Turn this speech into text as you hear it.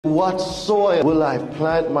What soil will I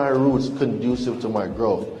plant my roots conducive to my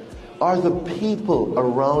growth? Are the people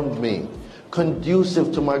around me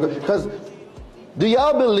conducive to my growth? Because do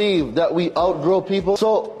y'all believe that we outgrow people?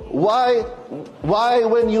 So why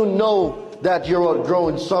when you know that you're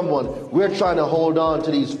outgrowing someone, we're trying to hold on to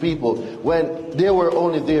these people when they were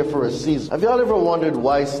only there for a season? Have y'all ever wondered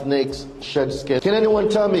why snakes shed skin? Can anyone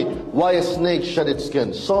tell me why a snake shed its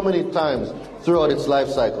skin so many times throughout its life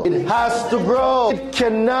cycle? It has to grow. It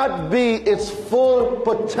cannot be its full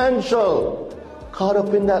potential caught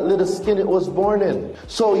up in that little skin it was born in.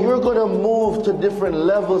 So you're going to move to different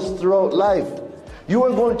levels throughout life. You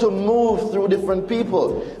are going to move through different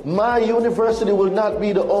people. My university will not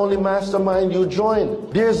be the only mastermind you join.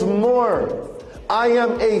 There's more. I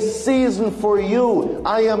am a season for you.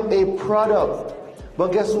 I am a product.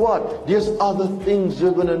 But guess what? There's other things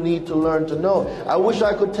you're going to need to learn to know. I wish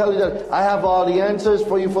I could tell you that I have all the answers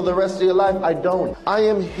for you for the rest of your life. I don't. I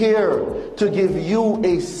am here to give you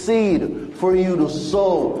a seed for you to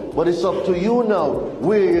sow. But it's up to you now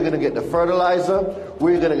where you're going to get the fertilizer,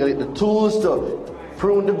 where you're going to get the tools to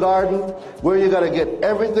prune the garden, where you're going to get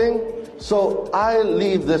everything. So I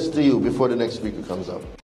leave this to you before the next speaker comes up.